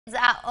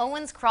At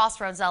Owens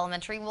Cross Roads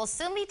Elementary will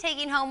soon be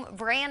taking home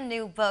brand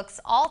new books,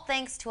 all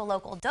thanks to a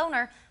local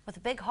donor with a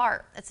big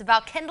heart. It's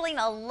about kindling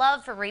a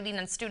love for reading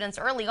in students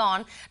early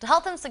on to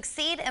help them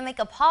succeed and make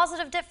a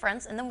positive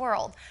difference in the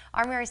world.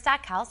 Our Mary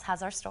Stackhouse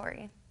has our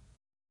story.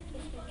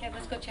 Okay,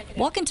 let's go check it out.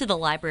 Walk into the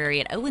library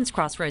at Owens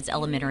Cross Roads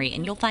Elementary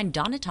and you'll find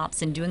Donna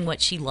Thompson doing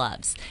what she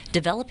loves,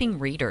 developing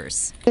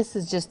readers. This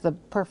is just the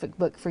perfect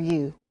book for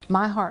you.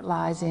 My heart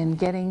lies in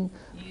getting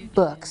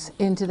books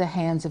into the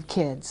hands of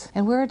kids.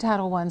 And we're a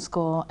Title I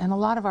school, and a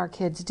lot of our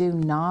kids do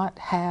not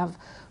have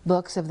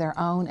books of their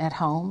own at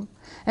home.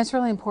 And it's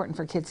really important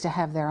for kids to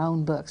have their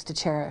own books to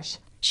cherish.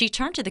 She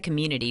turned to the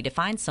community to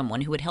find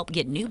someone who would help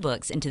get new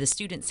books into the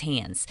students'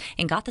 hands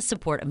and got the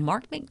support of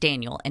Mark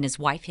McDaniel and his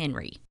wife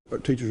Henry. Our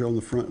teachers are on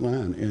the front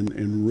line,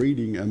 and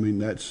reading, I mean,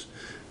 that's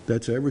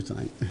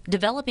everything.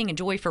 Developing a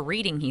joy for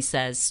reading, he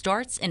says,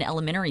 starts in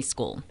elementary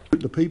school.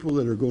 The people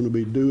that are going to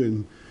be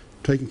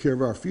taking care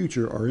of our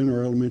future are in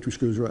our elementary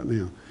schools right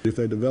now. If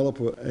they develop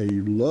a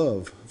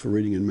love for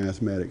reading and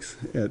mathematics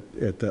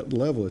at that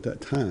level, at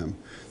that time,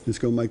 it's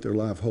going to make their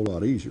life a whole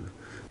lot easier.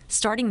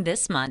 Starting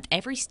this month,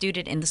 every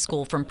student in the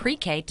school from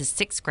pre-K to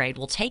 6th grade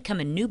will take home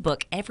a new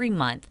book every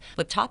month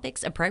with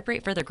topics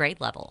appropriate for their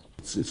grade level.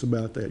 It's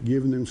about that,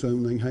 giving them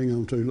something they can hang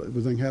on to,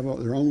 they can have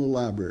their own little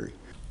library.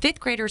 5th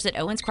graders at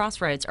Owens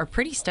Cross Roads are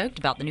pretty stoked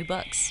about the new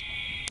books.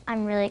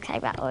 I'm really excited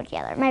about Old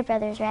Yeller. My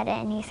brother's read it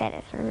and he said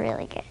it's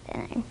really good,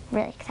 and I'm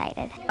really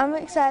excited. I'm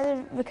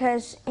excited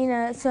because, you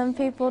know, some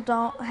people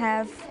don't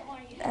have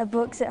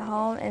books at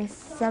home and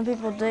some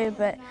people do,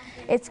 but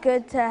it's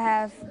good to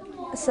have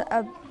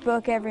a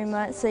book every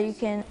month so you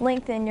can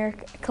lengthen your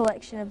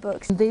collection of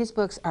books. These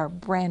books are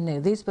brand new.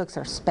 These books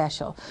are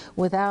special.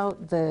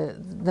 Without the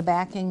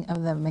backing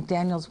of the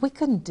McDaniels, we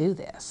couldn't do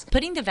this.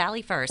 Putting the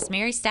Valley first,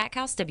 Mary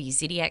Stackhouse,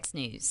 WZDX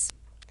News.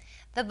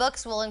 The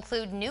books will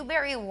include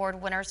Newbery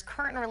Award winners,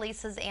 current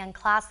releases, and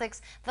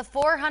classics. The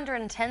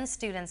 410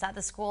 students at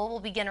the school will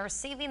begin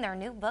receiving their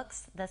new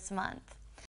books this month.